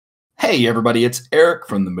Hey everybody, it's Eric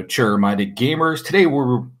from the Mature Minded Gamers. Today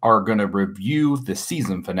we are going to review the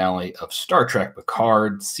season finale of Star Trek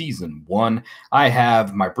Picard Season 1. I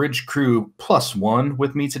have my bridge crew plus one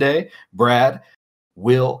with me today, Brad,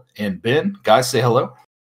 Will, and Ben. Guys, say hello.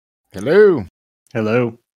 Hello.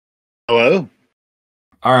 Hello. Hello.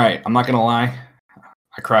 All right, I'm not going to lie.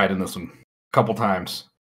 I cried in this one a couple times.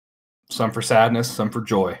 Some for sadness, some for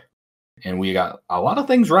joy. And we got a lot of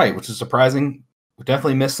things right, which is surprising. We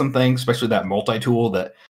definitely missed some things, especially that multi-tool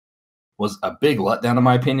that was a big letdown in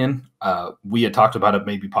my opinion. We had talked about it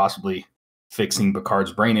maybe possibly fixing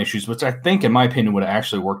Picard's brain issues, which I think in my opinion would have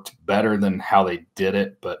actually worked better than how they did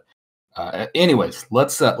it. But anyways,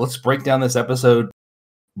 let's break down this episode.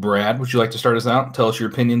 Brad, would you like to start us out? Tell us your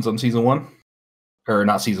opinions on season one. Or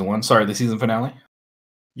not season one, sorry, the season finale.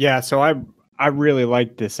 Yeah, so I really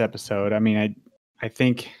liked this episode. I mean, I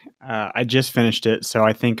think I just finished it, so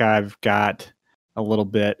I think I've got a little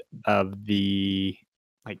bit of the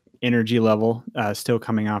energy level still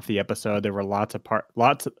coming off the episode. There were lots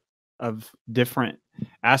of different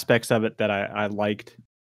aspects of it that I liked.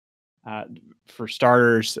 For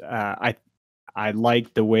starters, I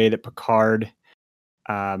liked the way that Picard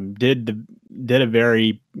did a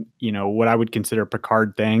very, what I would consider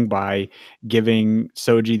Picard thing by giving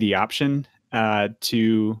Soji the option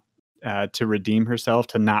to redeem herself,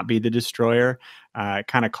 to not be the destroyer. It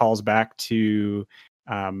kind of calls back to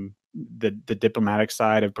the diplomatic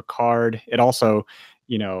side of Picard. It also,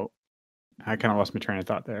 I kind of lost my train of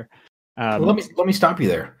thought there. Let me stop you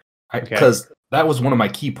there, because that was one of my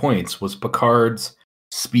key points, was Picard's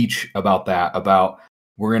speech about that. About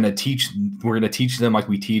we're gonna teach them like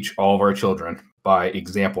we teach all of our children by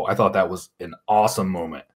example. I thought that was an awesome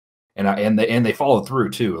moment, and they followed through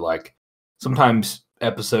too. Like sometimes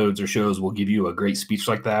episodes or shows will give you a great speech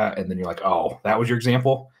like that, and then you're like, oh, that was your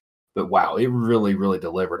example. But wow, it really, really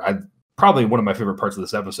delivered. Probably one of my favorite parts of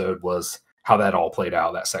this episode was how that all played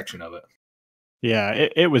out, that section of it. Yeah,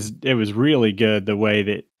 it was really good the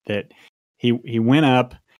way that he went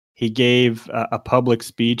up, he gave a public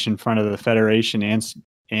speech in front of the Federation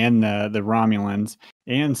and the Romulans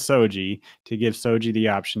and Soji, to give Soji the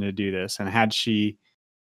option to do this. And had she,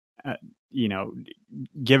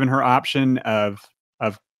 given her option of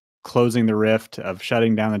closing the rift, of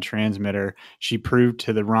shutting down the transmitter, she proved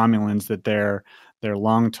to the Romulans that their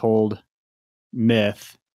long told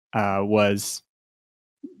myth was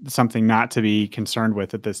something not to be concerned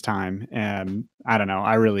with at this time. And I don't know,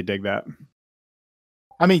 I really dig that.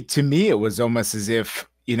 I mean, to me, it was almost as if,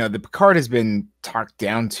 the Picard has been talked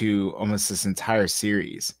down to almost this entire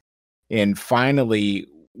series. And finally,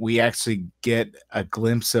 we actually get a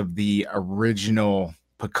glimpse of the original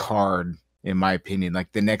Picard, in my opinion,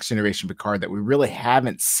 like the next generation Picard that we really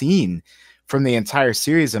haven't seen from the entire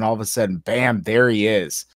series. And all of a sudden, bam, there he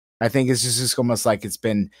is. I think it's just almost like it's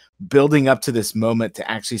been building up to this moment to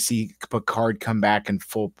actually see Picard come back in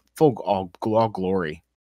full all glory.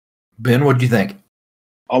 Ben, what do you think?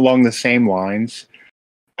 Along the same lines,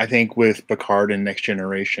 I think with Picard and Next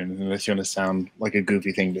Generation, and it's going to sound like a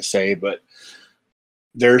goofy thing to say, but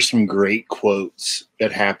there's some great quotes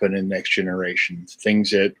that happen in Next Generation, things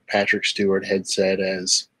that Patrick Stewart had said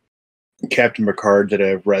as Captain Picard that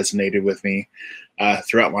have resonated with me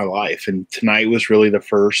throughout my life. And tonight was really the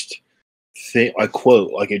first thing, a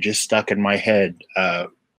quote, like it just stuck in my head.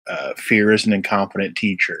 Fear is an incompetent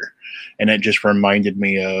teacher. And it just reminded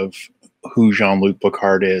me of who Jean-Luc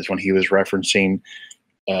Picard is when he was referencing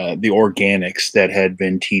the organics that had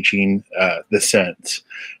been teaching the synths,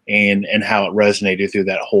 and how it resonated through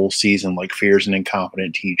that whole season. Like, fear is an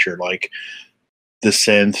incompetent teacher. Like the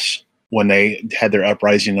synths, when they had their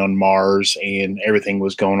uprising on Mars and everything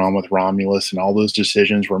was going on with Romulus, and all those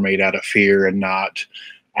decisions were made out of fear and not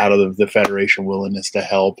out of the Federation willingness to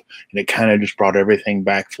help. And it kind of just brought everything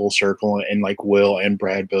back full circle. And like Will and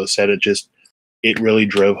Brad both said, it really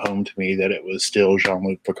drove home to me that it was still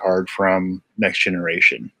Jean-Luc Picard from Next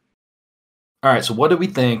Generation. All right, so what do we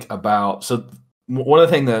think about... So one of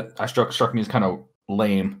the things that struck me as kind of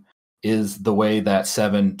lame is the way that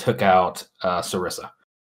Seven took out Sarissa.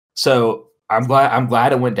 So I'm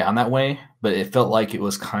glad it went down that way, but it felt like it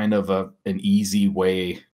was kind of an easy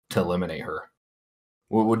way to eliminate her.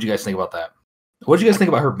 What did you guys think about that? What did you guys think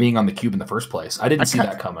about her being on the cube in the first place? I didn't see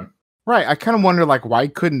that coming. Right, I kind of wonder, like, why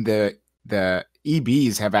couldn't the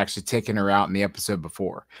EBs have actually taken her out in the episode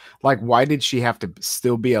before? Like, why did she have to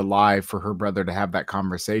still be alive for her brother to have that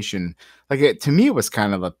conversation? Like, to me, it was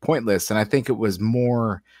kind of pointless, and I think it was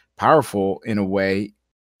more powerful in a way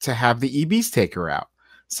to have the EBs take her out.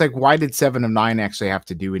 It's like, why did 7 of 9 actually have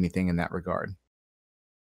to do anything in that regard?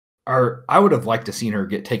 I would have liked to seen her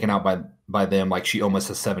get taken out by them, like she almost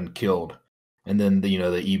has 7 killed, and then the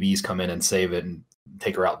EVs come in and save it and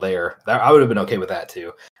take her out there. I would have been okay with that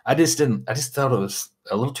too. I just thought it was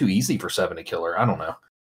a little too easy for 7 to kill her. I don't know.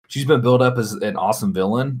 She's been built up as an awesome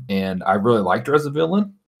villain, and I really liked her as a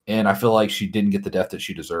villain, and I feel like she didn't get the death that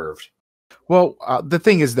she deserved. Well, the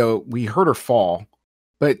thing is, though, we heard her fall,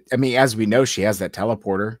 but I mean, as we know, she has that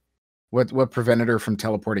teleporter. What prevented her from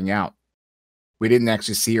teleporting out? We didn't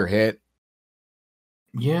actually see her hit.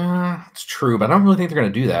 Yeah, it's true, but I don't really think they're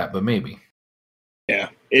going to do that, but maybe. Yeah,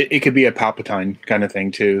 it could be a Palpatine kind of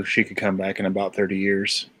thing, too. She could come back in about 30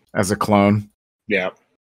 years. As a clone. Yeah.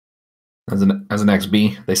 As an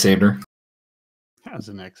XB, they saved her. As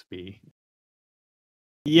an XB.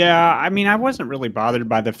 Yeah, I mean, I wasn't really bothered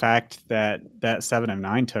by the fact that 7 of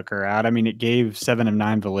 9 took her out. I mean, it gave 7 of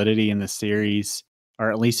 9 validity in the series,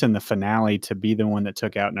 or at least in the finale, to be the one that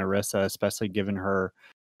took out Narissa, especially given her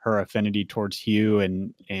affinity towards Hugh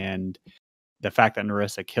and the fact that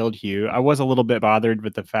Narissa killed Hugh. I was a little bit bothered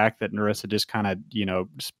with the fact that Narissa just kind of,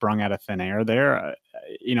 sprung out of thin air there.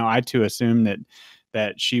 I too assumed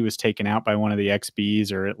that she was taken out by one of the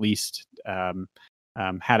XBs, or at least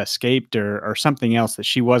had escaped or something else, that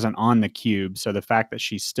she wasn't on the cube. So the fact that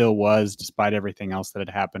she still was, despite everything else that had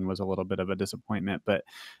happened, was a little bit of a disappointment, but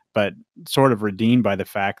sort of redeemed by the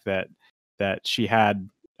fact that she had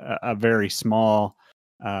a very small,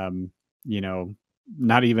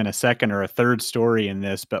 not even a second or a third story in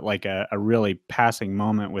this, but like a really passing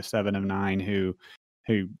moment with 7 of 9 who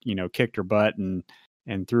kicked her butt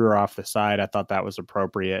and threw her off the side. I thought that was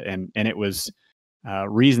appropriate, and it was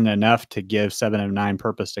reason enough to give 7 of 9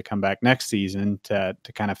 purpose to come back next season to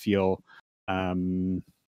kind of feel vindicated,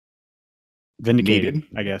 Needed.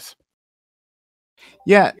 I guess.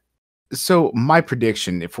 Yeah. So my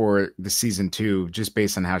prediction for the season 2, just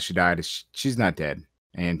based on how she died, is she's not dead,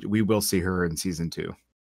 and we will see her in season 2.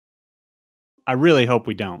 I really hope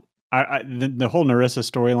we don't. The whole Narissa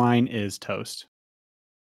storyline is toast.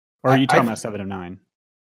 Or are you talking about 7 of 9?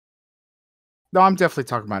 No, I'm definitely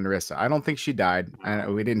talking about Narissa. I don't think she died.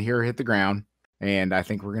 We didn't hear her hit the ground, and I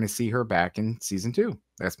think we're going to see her back in season 2.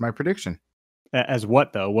 That's my prediction. As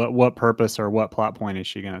what, though? What purpose or what plot point is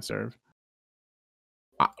she going to serve?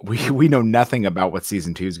 We know nothing about what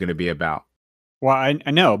season 2 is going to be about. Well,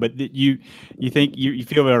 I know, but you think you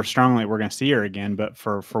feel very strongly we're going to see her again, but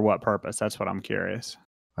for what purpose? That's what I'm curious.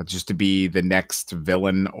 Just to be the next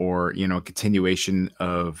villain, or continuation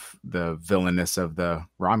of the villainous of the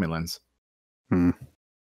Romulans. I mean,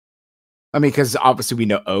 because obviously we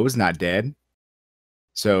know O's not dead,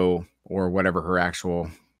 so, or whatever her actual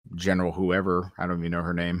general, whoever, I don't even know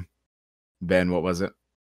her name. Ben, what was it?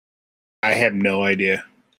 I have no idea.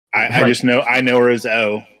 I just know her as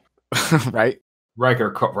O. Right?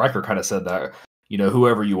 Riker kind of said that,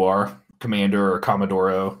 whoever you are, Commander or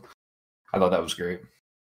Commodore O. I thought that was great.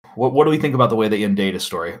 What do we think about the way they end Data's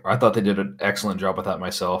story? I thought they did an excellent job with that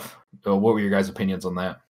myself. What were your guys' opinions on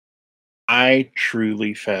that? I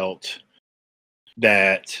truly felt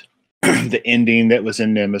that the ending that was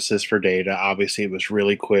in Nemesis for Data, obviously it was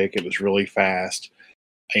really quick, it was really fast,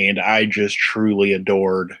 and I just truly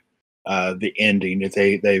adored the ending.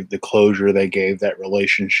 The closure they gave that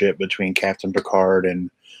relationship between Captain Picard and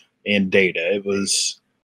Data. It was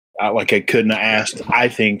like I couldn't have asked, I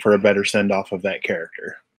think, for a better send off of that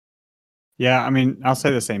character. Yeah, I mean, I'll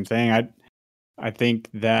say the same thing. I think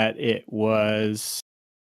that it was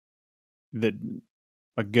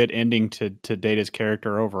a good ending to Data's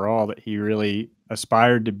character overall, that he really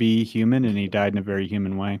aspired to be human and he died in a very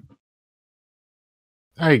human way.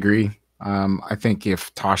 I agree. I think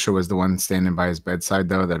if Tasha was the one standing by his bedside,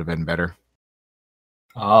 though, that'd have been better.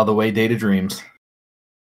 The way Data dreams.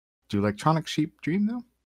 Do electronic sheep dream, though?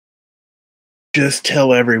 Just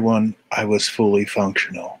tell everyone I was fully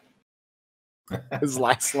functional. His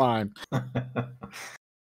last line.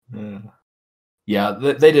 Yeah,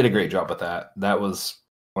 they did a great job with that. That was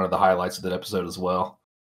one of the highlights of that episode as well.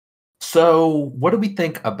 So what do we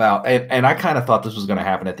think about, and I kind of thought this was going to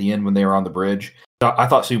happen at the end when they were on the bridge. I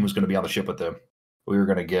thought Soon was going to be on the ship with them. We were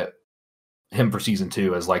going to get him for season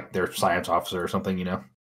 2 as like their science officer or something, I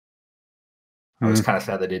was kind of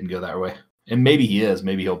sad they didn't go that way. And maybe he is.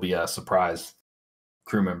 Maybe he'll be a surprise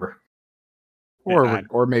crew member.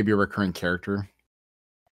 Or maybe a recurring character.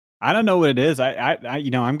 I don't know what it is.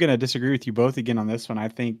 I'm going to disagree with you both again on this one. I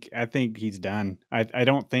think he's done. I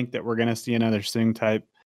don't think that we're going to see another Soong type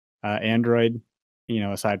android,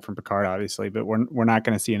 aside from Picard, obviously, but we're not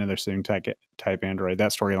going to see another Soong type android.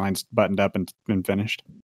 That storyline's buttoned up and been finished.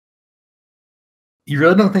 You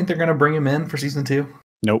really don't think they're going to bring him in for season 2?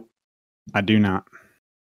 Nope, I do not.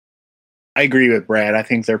 I agree with Brad. I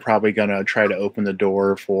think they're probably going to try to open the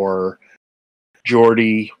door for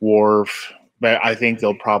Geordi, Worf, but I think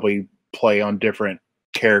they'll probably play on different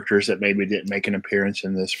characters that maybe didn't make an appearance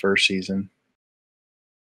in this first season.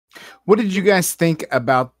 What did you guys think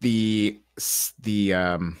about the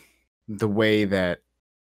way that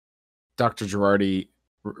Dr. Girardi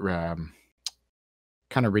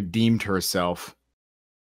kind of redeemed herself?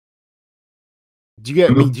 Do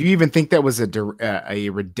you even think that was a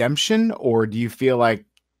redemption, or do you feel like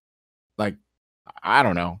I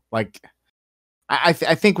don't know, like I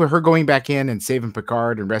think with her going back in and saving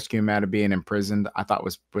Picard and rescuing him out of being imprisoned, I thought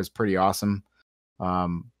was pretty awesome.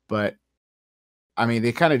 But I mean,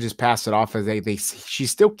 they kind of just passed it off as she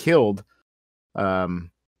still killed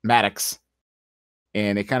Maddox,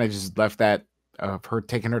 and it kind of just left that her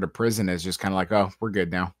taking her to prison as just kind of like, oh, we're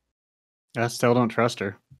good now. I still don't trust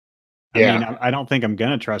her. Yeah. I mean, I don't think I'm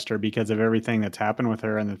gonna trust her because of everything that's happened with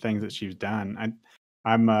her and the things that she's done.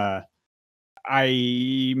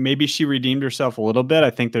 Maybe she redeemed herself a little bit.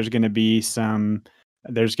 I think there's going to be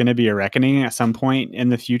a reckoning at some point in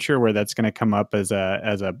the future where that's going to come up as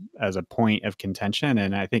a point of contention,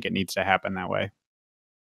 and I think it needs to happen that way.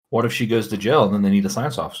 What if she goes to jail and then they need a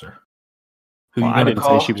science officer? I didn't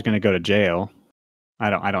say she was going to go to jail.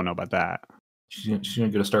 I don't know about that. She's going to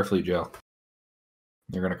go to Starfleet jail.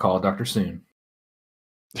 They're going to call Dr. Soon.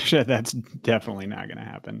 That's definitely not going to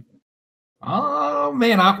happen. Oh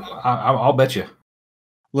man, I'll bet you.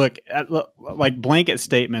 Look, like blanket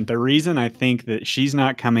statement. The reason I think that she's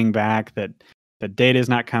not coming back, that Data's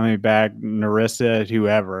not coming back, Narissa,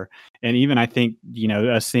 whoever, and even I think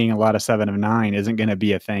us seeing a lot of 7 of 9 isn't going to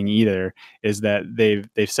be a thing either. Is that they've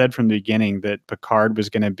said from the beginning that Picard was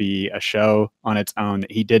going to be a show on its own.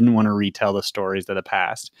 That he didn't want to retell the stories of the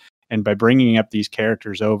past, and by bringing up these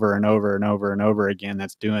characters over and over and over and over again,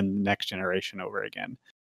 that's doing Next Generation over again.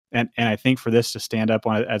 And I think for this to stand up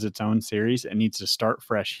as its own series, it needs to start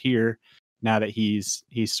fresh here. Now that he's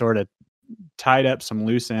sort of tied up some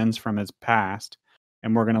loose ends from his past,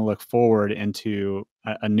 and we're going to look forward into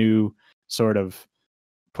a new sort of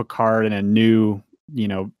Picard and a new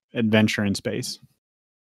adventure in space.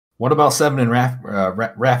 What about 7 and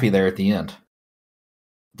Raffi there at the end?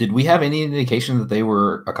 Did we have any indication that they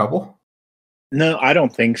were a couple? No, I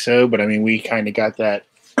don't think so. But I mean, we kind of got that.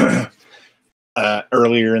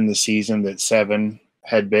 Earlier in the season that 7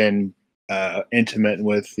 had been intimate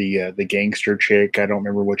with the gangster chick. I don't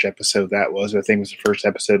remember which episode that was. I think it was the first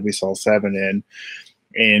episode we saw 7 in,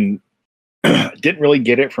 and didn't really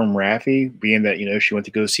get it from Raffi, being that she went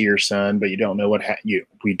to go see her son, but you don't know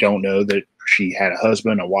we don't know that she had a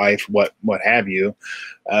husband, a wife, what have you.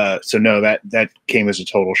 So no, that came as a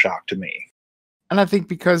total shock to me. And I think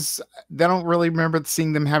because they don't really remember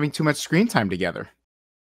seeing them having too much screen time together.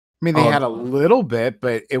 I mean, they had a little bit,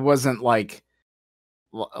 but it wasn't like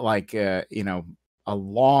a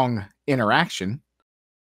long interaction.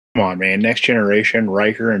 Come on, man. Next Generation,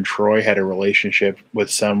 Riker and Troy had a relationship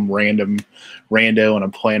with some random rando on a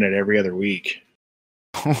planet every other week.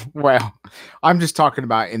 Well, I'm just talking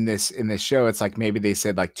about in this show. It's like maybe they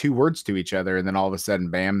said like 2 words to each other, and then all of a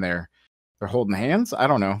sudden, bam, they're holding hands. I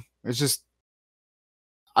don't know. It's just,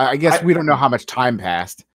 I guess we don't know how much time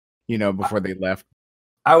passed, before they left.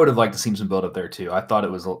 I would have liked to see some build up there too. I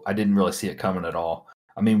didn't really see it coming at all.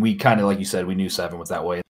 I mean, we kind of, like you said, we knew 7 was that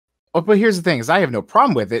way. Oh, but here's the thing: is I have no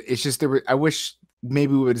problem with it. It's just I wish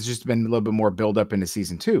maybe it would have just been a little bit more build up into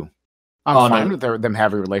season 2. I'm fine with them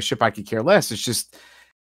having a relationship. I could care less. It's just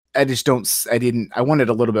I wanted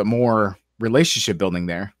a little bit more relationship building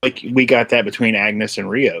there. Like we got that between Agnes and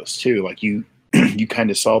Rios too. Like you kind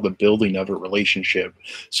of saw the building of a relationship.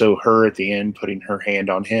 So her at the end putting her hand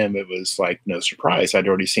on him, it was like no surprise. I'd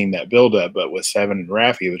already seen that build up, but with 7 and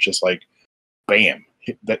Raffi, it was just like, bam,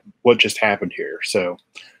 what just happened here? So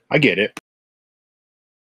I get it.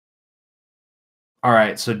 All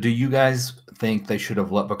right. So do you guys think they should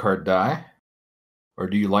have let Picard die? Or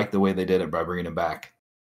do you like the way they did it by bringing him back?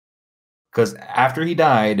 Because after he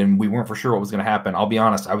died and we weren't for sure what was going to happen, I'll be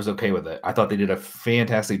honest, I was okay with it. I thought they did a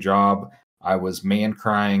fantastic job. I was man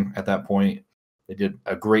crying at that point. They did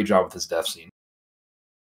a great job with his death scene.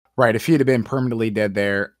 Right. If he'd have been permanently dead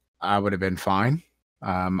there, I would have been fine.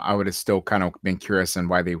 I would have still kind of been curious on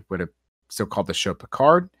why they would have still called the show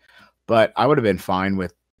Picard, but I would have been fine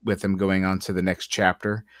with them going on to the next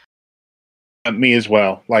chapter. Me as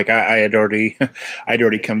well. Like I'd already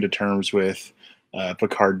come to terms with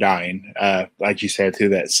Picard dying. Like you said, through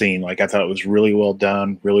that scene, like I thought it was really well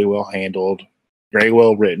done, really well handled, very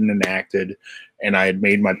well written and acted, and I had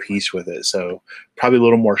made my peace with it. So probably a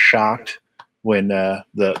little more shocked when the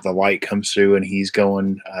light comes through and he's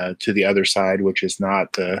going to the other side, which is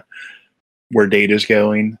not where Data's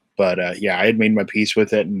going. But yeah, I had made my peace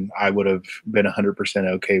with it, and I would have been 100%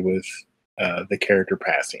 okay with the character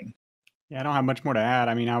passing. Yeah, I don't have much more to add.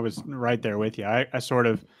 I mean, I was right there with you. I sort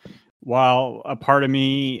of, while a part of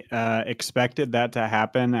me expected that to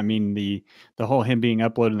happen, I mean, the whole him being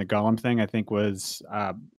uploaded in the Golem thing, I think was,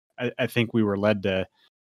 I think we were led to,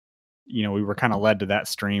 we were kind of led to that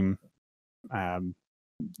stream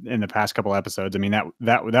in the past couple episodes. I mean,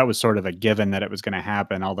 that was sort of a given that it was going to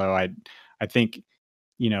happen. Although I think,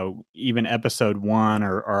 even episode 1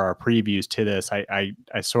 or our previews to this, I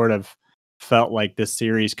sort of felt like this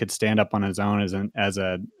series could stand up on its own as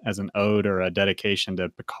an ode or a dedication to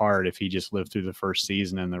Picard if he just lived through the first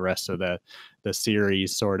season and the rest of the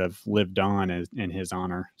series sort of lived on in his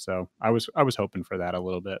honor. So I was hoping for that a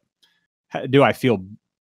little bit. Do I feel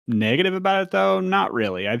negative about it though? Not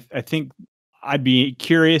really. I think I'd be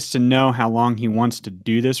curious to know how long he wants to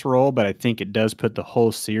do this role, but I think it does put the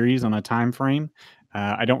whole series on a time frame.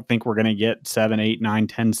 I don't think we're going to get 7, 8, 9,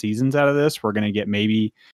 10 seasons out of this. We're going to get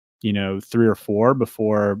maybe 3 or 4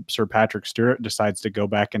 before Sir Patrick Stewart decides to go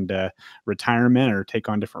back into retirement or take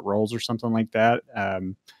on different roles or something like that.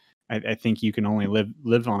 I think you can only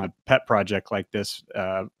live on a pet project like this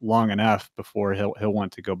long enough before he'll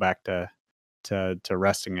want to go back to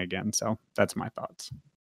resting again. So that's my thoughts.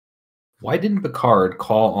 Why didn't Picard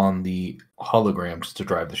call on the holograms to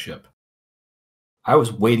drive the ship? I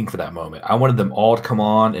was waiting for that moment. I wanted them all to come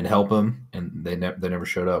on and help him, and they never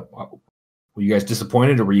showed up. Were you guys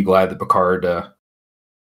disappointed, or were you glad that Picard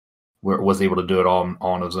was able to do it all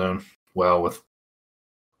on his own? Well, with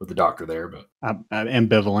the doctor there, but I'm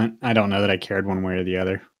ambivalent. I don't know that I cared one way or the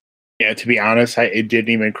other. Yeah, to be honest, it didn't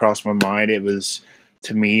even cross my mind. It was,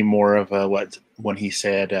 to me, more of a when he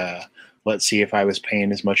said, let's see if I was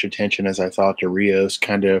paying as much attention as I thought to Rios,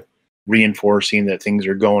 kind of reinforcing that things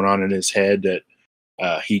are going on in his head that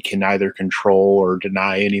he can neither control or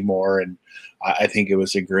deny anymore. And I think it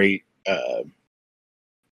was a great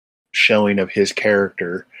showing of his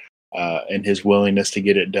character and his willingness to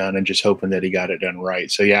get it done, and just hoping that he got it done right.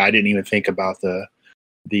 So yeah, I didn't even think about the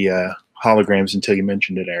holograms until you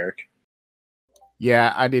mentioned it, Eric.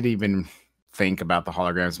 Yeah, I didn't even think about the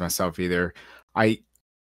holograms myself either.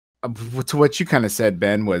 To what you kind of said,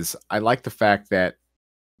 Ben, was I like the fact that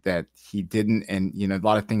he didn't, and a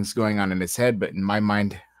lot of things going on in his head, but in my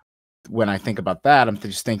mind, when I think about that, I'm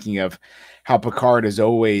just thinking of how Picard is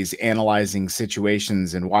always analyzing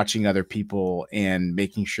situations and watching other people and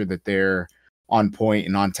making sure that they're on point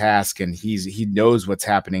and on task, and he knows what's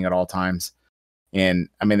happening at all times. And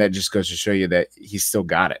I mean, that just goes to show you that he's still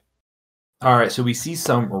got it. All right, so we see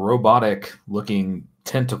some robotic looking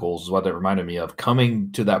tentacles, is what that reminded me of,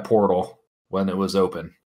 coming to that portal when it was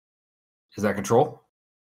open. Is that Control?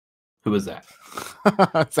 Who is that?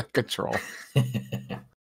 It's that Control.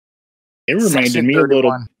 It reminded me a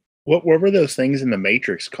little. What were those things in the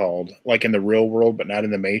Matrix called? Like in the real world, but not in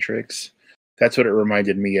the Matrix? That's what it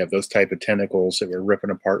reminded me of, those type of tentacles that were ripping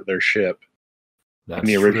apart their ship. That's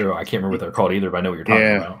true. I can't remember what they're called either, but I know what you're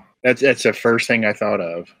talking about. That's the first thing I thought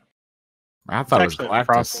of. I thought it was Galactus.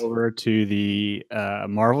 Crossover to the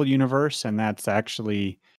Marvel universe, and that's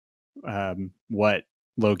actually what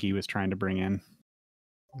Loki was trying to bring in.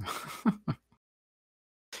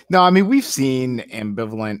 No, I mean, we've seen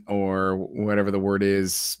ambivalent, or whatever the word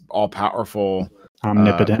is, all powerful,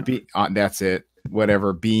 omnipotent. That's it.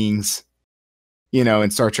 Whatever beings,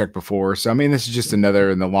 in Star Trek before. So I mean, this is just another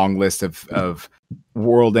in the long list of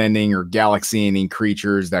world-ending or galaxy-ending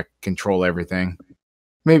creatures that control everything.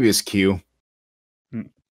 Maybe it's Q.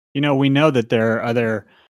 We know that there are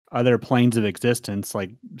other planes of existence,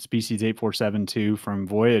 like species 8472 from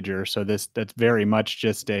Voyager. So that's very much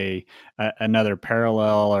just another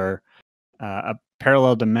parallel, or a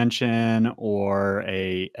parallel dimension, or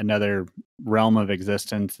another realm of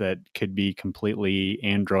existence that could be completely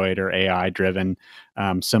android or AI driven,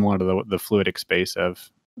 similar to the fluidic space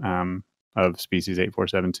of species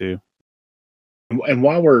 8472. And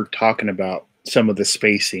while we're talking about some of the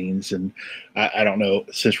space scenes, and I don't know,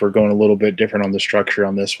 since we're going a little bit different on the structure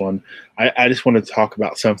on this one, I just want to talk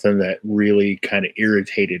about something that really kind of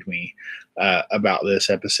irritated me about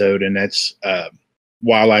this episode. And that's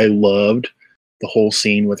while I loved the whole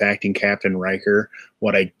scene with acting Captain Riker,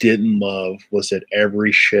 what I didn't love was that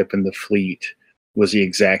every ship in the fleet was the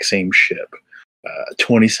exact same ship.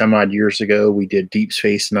 20 some odd years ago, we did Deep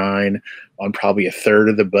Space Nine on probably a third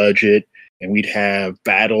of the budget, and we'd have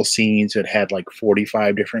battle scenes that had like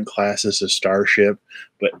 45 different classes of starship,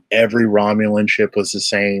 but every Romulan ship was the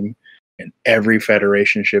same, and every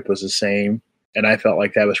Federation ship was the same. And I felt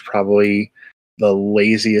like that was probably the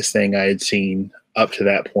laziest thing I had seen up to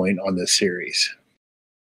that point on this series.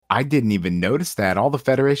 I didn't even notice that. All the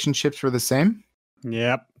Federation ships were the same?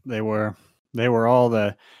 Yep, they were. They were all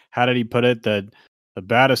the, how did he put it? The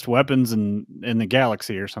baddest weapons in the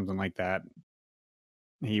galaxy or something like that.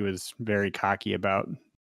 He was very cocky about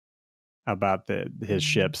his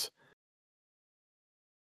ships.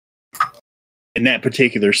 In that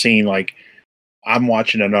particular scene, like, I'm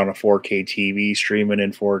watching it on a 4K TV, streaming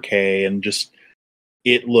in 4K, and just,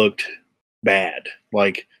 it looked bad.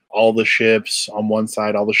 Like, all the ships on one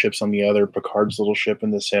side, all the ships on the other, Picard's little ship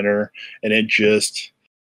in the center, and it just,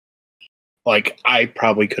 like, I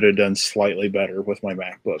probably could have done slightly better with my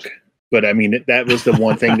MacBook. But I mean, that was the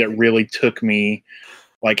one thing that really took me,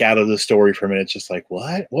 like, out of the story for a minute. It's just like,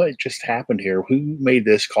 what just happened here? Who made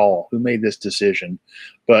this call? Who made this decision?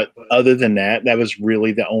 But other than that, that was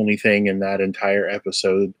really the only thing in that entire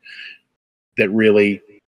episode that really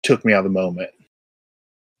took me out of the moment.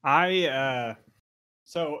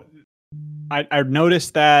 So I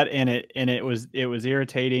noticed that, and it was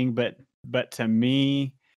irritating, but to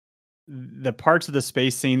me, the parts of the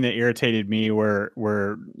space scene that irritated me were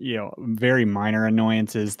very minor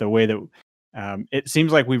annoyances. The way that it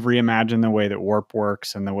seems like we've reimagined the way that warp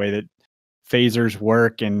works and the way that phasers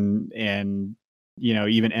work, and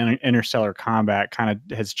even interstellar combat kind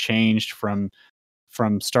of has changed from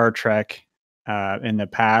Star Trek in the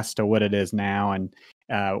past to what it is now, and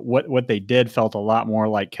what they did felt a lot more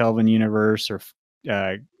like Kelvin Universe, or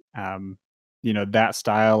that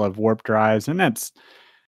style of warp drives, and that's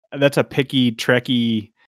a picky,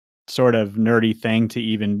 Trekkie sort of nerdy thing to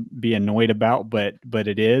even be annoyed about, but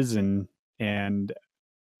it is, and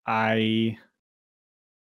I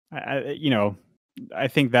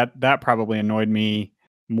think that probably annoyed me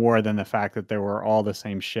more than the fact that they were all the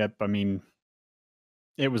same ship. I mean,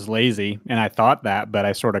 it was lazy, and I thought that, but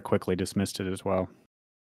I sort of quickly dismissed it as well.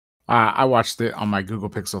 I watched it on my Google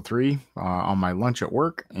Pixel 3 on my lunch at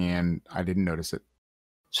work, and I didn't notice it.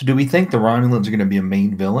 So do we think the Romulans are going to be a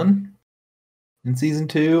main villain in season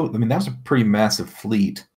 2? I mean, that was a pretty massive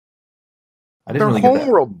fleet. I didn't really get that. Their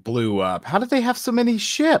homeworld blew up. How did they have so many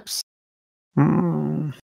ships?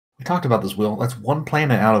 We talked about this, Will. That's one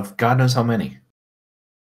planet out of God knows how many.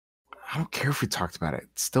 I don't care if we talked about it.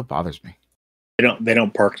 It still bothers me. They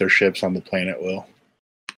don't park their ships on the planet, Will.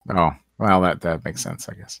 Oh, well, that makes sense,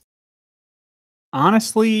 I guess.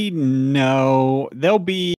 Honestly, no. There'll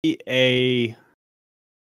be a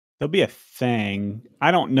thing.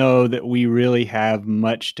 I don't know that we really have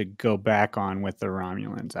much to go back on with the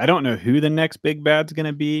Romulans. I don't know who the next big bad's going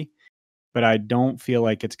to be, but I don't feel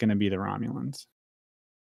like it's going to be the Romulans.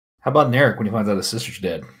 How about Narek when he finds out his sister's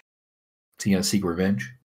dead? Is he going to seek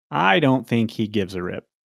revenge? I don't think he gives a rip.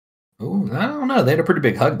 Oh, I don't know. They had a pretty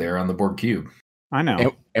big hug there on the Borg cube. I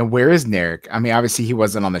know. And where is Narek? I mean, obviously he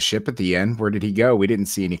wasn't on the ship at the end. Where did he go? We didn't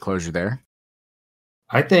see any closure there.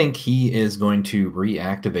 I think he is going to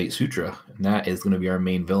reactivate Sutra, and that is going to be our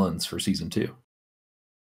main villains for season 2.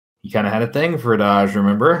 He kind of had a thing for Daj,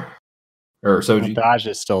 remember? Or Soji. Well, Daj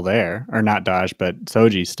is still there. Or not Daj, but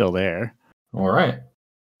Soji's still there. All right.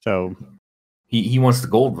 So he wants the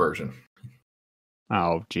gold version.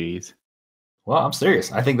 Oh, geez. Well, I'm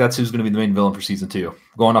serious. I think that's who's going to be the main villain for season 2,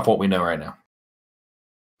 going off what we know right now.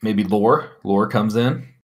 Maybe Lore. Lore comes in.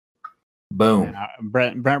 Boom.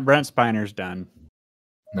 Brent Spiner's done.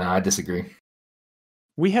 No, I disagree.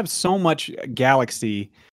 We have so much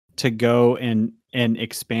galaxy to go and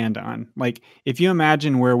expand on. Like, if you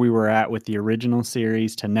imagine where we were at with the original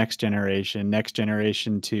series to Next Generation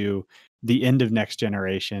to the end of Next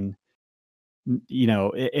Generation,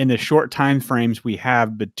 in the short time frames we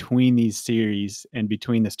have between these series and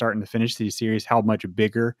between the start and the finish of these series, how much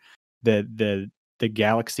bigger the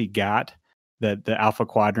galaxy got, the Alpha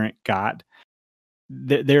Quadrant got.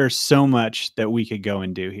 There's so much that we could go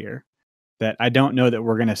and do here that I don't know that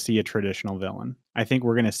we're going to see a traditional villain. I think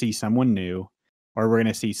we're going to see someone new, or we're going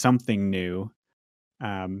to see something new.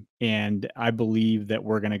 And I believe that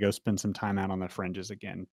we're going to go spend some time out on the fringes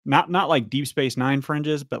again. Not like Deep Space Nine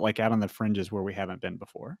fringes, but like out on the fringes where we haven't been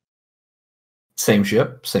before. Same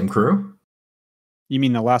ship, same crew? You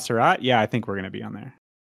mean the Lasserat? Yeah, I think we're going to be on there.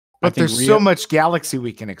 But there's so much galaxy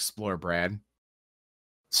we can explore, Brad.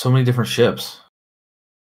 So many different ships.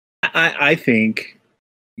 I think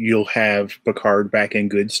you'll have Picard back in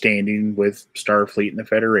good standing with Starfleet and the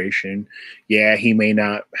Federation. Yeah, he may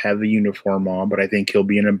not have the uniform on, but I think he'll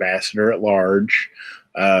be an ambassador at large.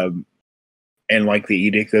 And like the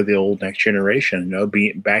Edict of the Old Next Generation,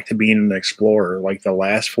 back to being an explorer. Like the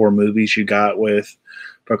last 4 movies you got with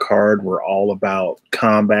Picard were all about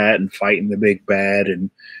combat and fighting the big bad,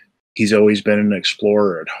 and he's always been an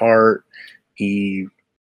explorer at heart.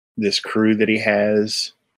 This crew that he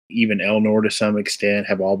has, even Elnor to some extent,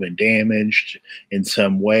 have all been damaged in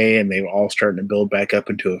some way, and they're all starting to build back up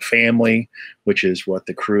into a family, which is what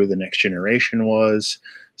the crew of the Next Generation was.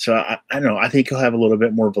 So I don't know. I think he'll have a little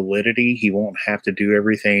bit more validity. He won't have to do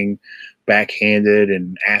everything backhanded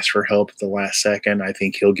and ask for help at the last second. I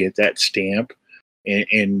think he'll get that stamp,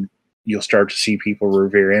 and you'll start to see people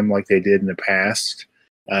revere him like they did in the past.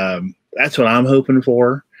 That's what I'm hoping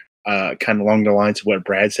for. Kind of along the lines of what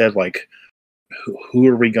Brad said, like, who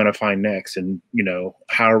are we going to find next? And,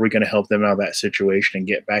 how are we going to help them out of that situation and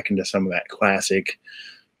get back into some of that classic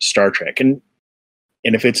Star Trek? And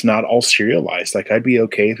if it's not all serialized, like, I'd be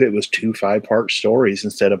okay if it was 2 5-part stories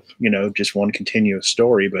instead of, just one continuous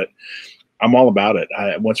story, but I'm all about it.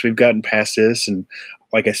 Once we've gotten past this, and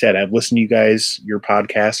like I said, I've listened to you guys, your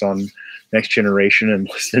podcast on Next Generation, and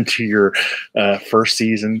listened to your first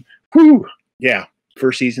season. Whew, yeah.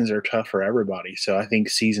 First seasons are tough for everybody. So I think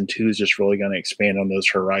season 2 is just really going to expand on those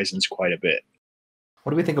horizons quite a bit.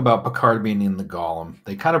 What do we think about Picard being in the Golem?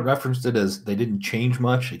 They kind of referenced it as they didn't change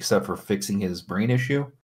much except for fixing his brain issue.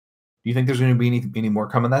 Do you think there's going to be any more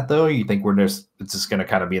coming that, though? Or you think it's just going to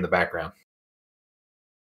kind of be in the background?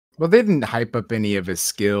 Well, they didn't hype up any of his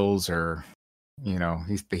skills, or,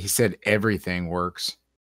 he said everything works.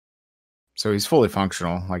 So he's fully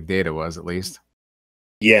functional, like Data was, at least.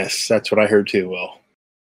 Yes, that's what I heard too, Will.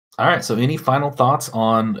 All right, so any final thoughts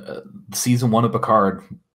on season 1 of Picard?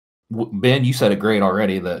 Ben, you said it great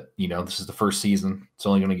already that, this is the first season. It's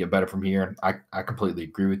only going to get better from here. I completely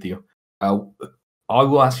agree with you. I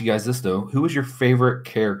will ask you guys this, though. Who is your favorite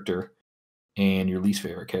character and your least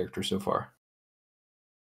favorite character so far?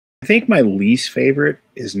 I think my least favorite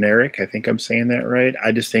is Narek. I think I'm saying that right.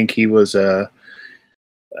 I just think he was a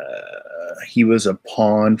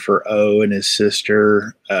pawn for O and his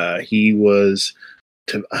sister. He was,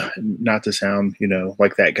 not to sound,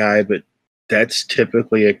 like that guy, but that's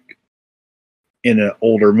typically in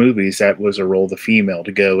older movies, that was a role of the female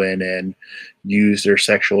to go in and use their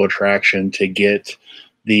sexual attraction to get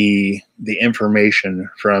the information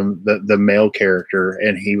from the male character,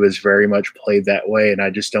 and he was very much played that way. And I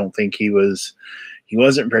just don't think he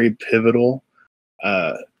wasn't very pivotal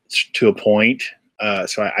to a point.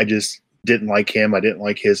 So I just didn't like him. I didn't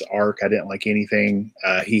like his arc. I didn't like anything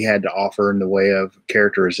he had to offer in the way of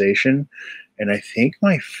characterization. And I think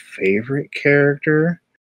my favorite character,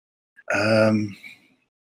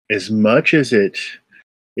 as much as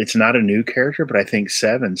it's not a new character, but I think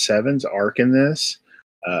Seven's arc in this,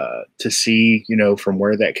 to see, from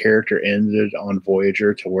where that character ended on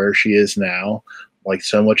Voyager to where she is now, like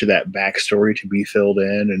so much of that backstory to be filled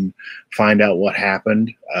in and find out what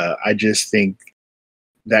happened. I just think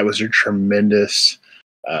that was a tremendous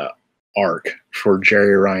arc for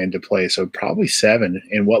Jerry Ryan to play. So probably Seven.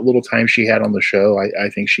 And what little time she had on the show, I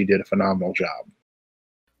think she did a phenomenal job.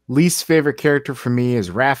 Least favorite character for me is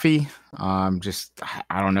Raffi.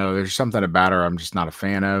 I don't know. There's something about her I'm just not a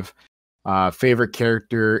fan of. Favorite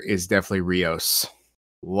character is definitely Rios.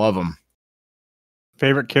 Love him.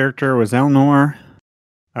 Favorite character was Elnor.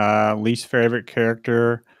 Least favorite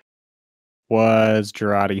character was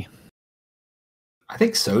Girardi. I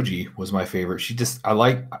think Soji was my favorite.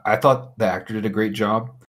 I thought the actor did a great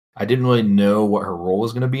job. I didn't really know what her role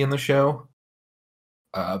was going to be in the show.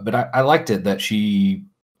 But I liked it that she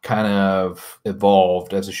kind of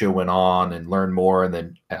evolved as the show went on and learned more. And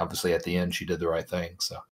then obviously at the end, she did the right thing.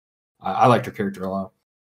 So I liked her character a lot.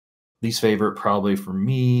 Least favorite probably for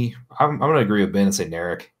me, I'm going to agree with Ben and say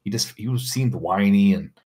Narek. He seemed whiny, and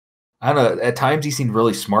I don't know. At times he seemed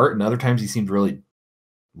really smart, and other times he seemed really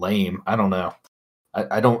lame. I don't know.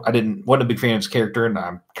 Wasn't a big fan of his character, and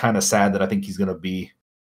I'm kind of sad that I think he's going to be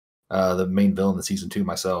the main villain in season 2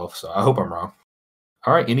 myself. So I hope I'm wrong.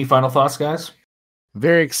 All right, any final thoughts, guys?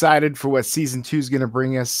 Very excited for what season 2 is going to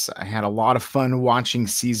bring us. I had a lot of fun watching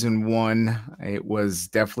season 1. It was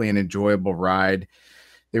definitely an enjoyable ride.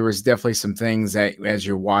 There was definitely some things that as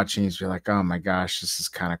you're watching, you're like, oh my gosh, this is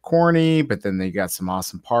kind of corny, but then they got some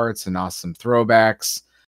awesome parts and awesome throwbacks.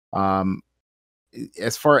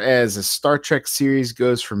 As far as a Star Trek series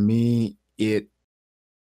goes for me, it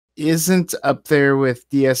isn't up there with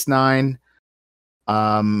DS9.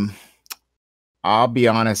 I'll be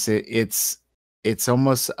honest, it's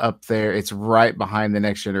almost up there. It's right behind the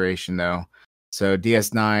Next Generation, though. So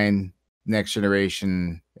DS9, Next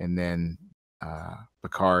Generation, and then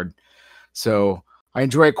Picard. So I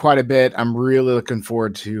enjoy it quite a bit. I'm really looking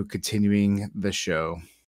forward to continuing the show.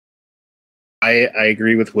 I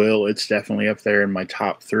agree with Will. It's definitely up there in my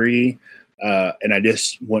top 3. And I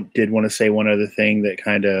just did want to say one other thing that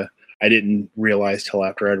kind of I didn't realize till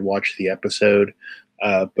after I'd watched the episode.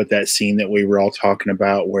 But that scene that we were all talking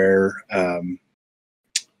about where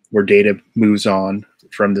where Data moves on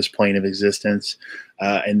from this plane of existence,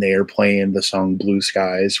 and they are playing the song Blue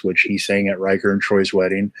Skies, which he sang at Riker and Troy's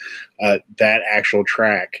wedding. That actual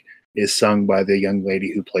track is sung by the young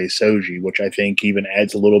lady who plays Soji, which I think even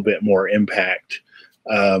adds a little bit more impact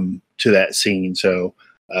to that scene. So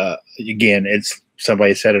again, it's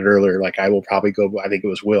somebody said it earlier, like I will probably go, I think it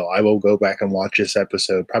was Will, I will go back and watch this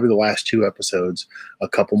episode, probably the last 2 episodes, a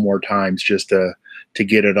couple more times just to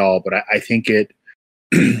get it all. But I think it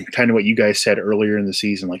kind of what you guys said earlier in the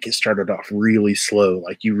season, like it started off really slow,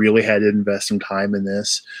 like you really had to invest some time in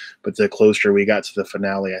this, but the closer we got to the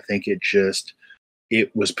finale, I think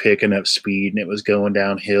it was picking up speed and it was going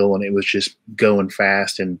downhill and it was just going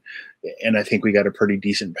fast. And I think we got a pretty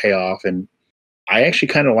decent payoff. And I actually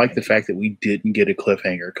kind of like the fact that we didn't get a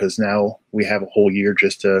cliffhanger, because now we have a whole year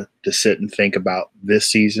just to sit and think about this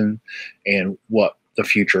season and what the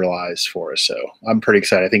future lies for us. So I'm pretty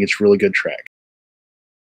excited. I think it's really good track.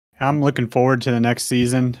 I'm looking forward to the next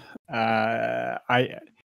season. I'm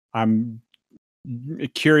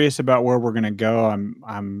curious about where we're going to go.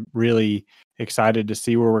 I'm really excited to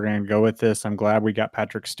see where we're going to go with this. I'm glad we got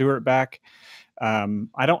Patrick Stewart back.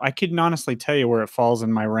 I couldn't honestly tell you where it falls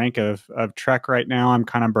in my rank of Trek right now. I'm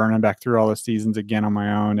kind of burning back through all the seasons again on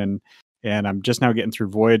my own, and I'm just now getting through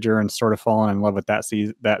Voyager and sort of falling in love with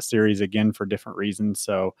that series again for different reasons.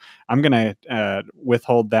 So I'm going to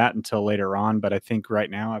withhold that until later on. But I think right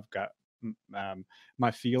now I've got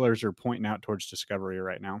my feelers are pointing out towards Discovery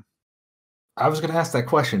right now. I was going to ask that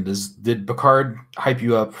question. Did Picard hype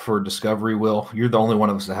you up for Discovery, Will? You're the only one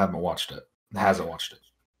of us that hasn't watched it.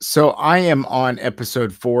 So I am on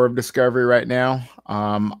episode 4 of Discovery right now.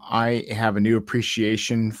 I have a new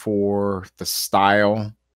appreciation for the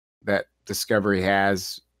style that Discovery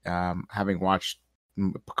has, having watched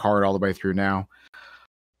Picard all the way through now.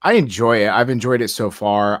 I enjoy it. I've enjoyed it so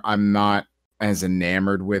far. I'm not as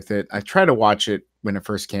enamored with it. I tried to watch it when it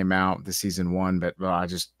first came out, the season 1, but I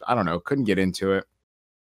don't know, couldn't get into it.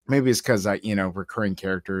 Maybe it's because recurring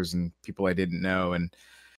characters and people I didn't know, and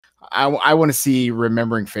I want to see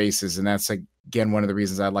remembering faces, and that's again one of the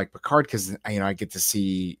reasons I like Picard, because I get to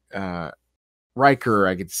see Riker,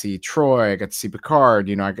 I get to see Troy, I get to see Picard,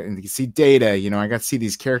 I get to see Data, I got to see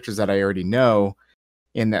these characters that I already know,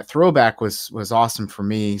 and that throwback was awesome for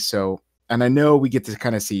me. So, and I know we get to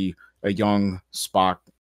kind of see a young Spock,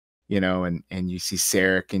 and you see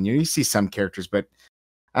Sarek, and you see some characters, but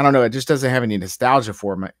I don't know, it just doesn't have any nostalgia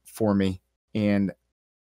for me, and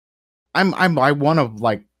I want to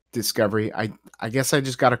like Discovery. I guess I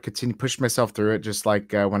just got to continue push myself through it, just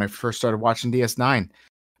like when I first started watching DS9. I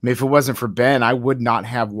mean, if it wasn't for Ben, I would not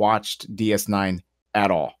have watched DS9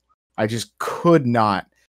 at all. I just could not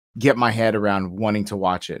get my head around wanting to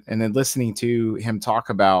watch it. And then listening to him talk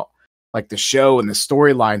about like the show and the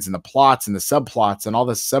storylines and the plots and the subplots and all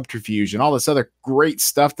this subterfuge and all this other great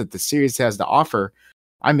stuff that the series has to offer,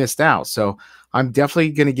 I missed out. So I'm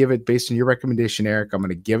definitely going to give it, based on your recommendation, Eric, I'm going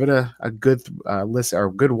to give it a good listen, or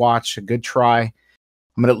a good watch, a good try.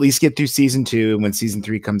 I'm going to at least get through season 2. And when season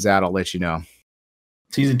 3 comes out, I'll let you know.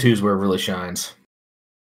 Season 2 is where it really shines.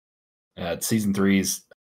 Season 3 it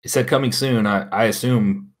said coming soon. I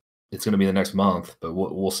assume it's going to be the next month, but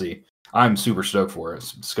we'll see. I'm super stoked for it.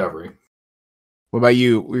 It's Discovery. What about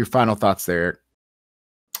you? Your final thoughts there, Eric?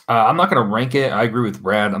 I'm not going to rank it. I agree with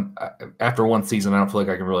Brad. After one season, I don't feel like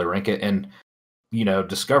I can really rank it. And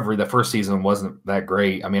Discovery, the first season wasn't that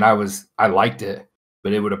great. I mean, I liked it,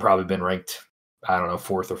 but it would have probably been ranked, I don't know,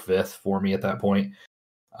 4th or 5th for me at that point.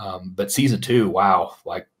 But season 2, wow,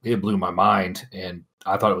 like it blew my mind, and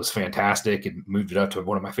I thought it was fantastic and moved it up to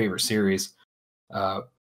one of my favorite series.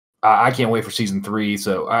 I can't wait for season 3.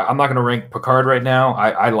 So I'm not going to rank Picard right now.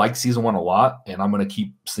 I like season 1 a lot, and I'm going to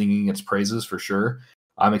keep singing its praises for sure.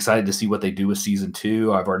 I'm excited to see what they do with season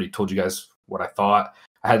 2. I've already told you guys what I thought.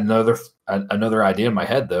 I had another idea in my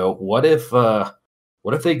head though. What if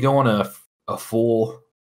they go on a full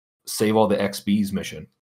save all the XBs mission,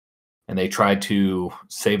 and they tried to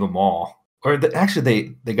save them all, or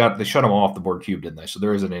actually they shut them all off the board cube, didn't they? So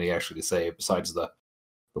there isn't any actually to save besides the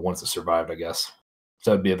ones that survived, I guess.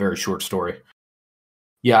 So it'd be a very short story.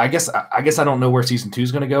 Yeah, I guess I don't know where season 2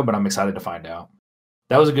 is going to go, but I'm excited to find out.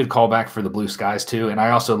 That was a good callback for the Blue Skies too, and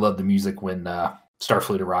I also love the music when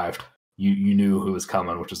Starfleet arrived. You knew who was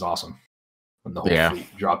coming, which is awesome. When the whole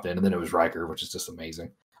fleet dropped in, and then it was Riker, which is just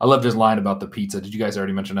amazing. I loved his line about the pizza. Did you guys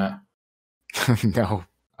already mention that? No.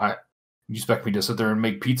 You expect me to sit there and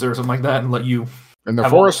make pizza or something like that and let you in the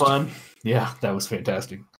forest? Fun? Yeah, that was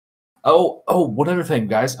fantastic. Oh, one other thing,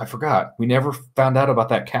 guys. I forgot. We never found out about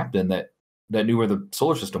that captain that knew where the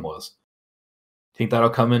solar system was. Think that'll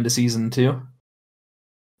come into season 2?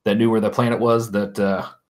 That knew where the planet was that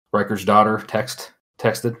Riker's daughter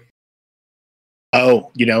texted.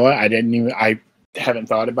 Oh, you know what? I haven't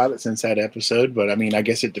thought about it since that episode, but I mean, I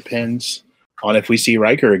guess it depends on if we see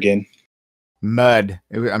Riker again. Mud.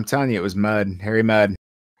 I'm telling you, it was Mud. Harry Mudd.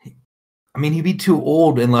 I mean, he'd be too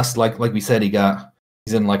old unless, like we said,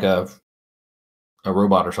 he's in like a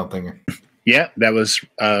robot or something. Yeah, that was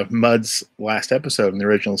Mudd's last episode in the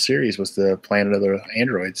original series was the Planet of the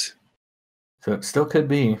Androids. So it still could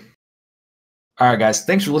be. All right, guys.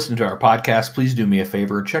 Thanks for listening to our podcast. Please do me a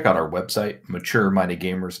favor. Check out our website,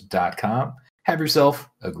 maturemindedgamers.com. Have yourself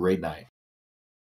a great night.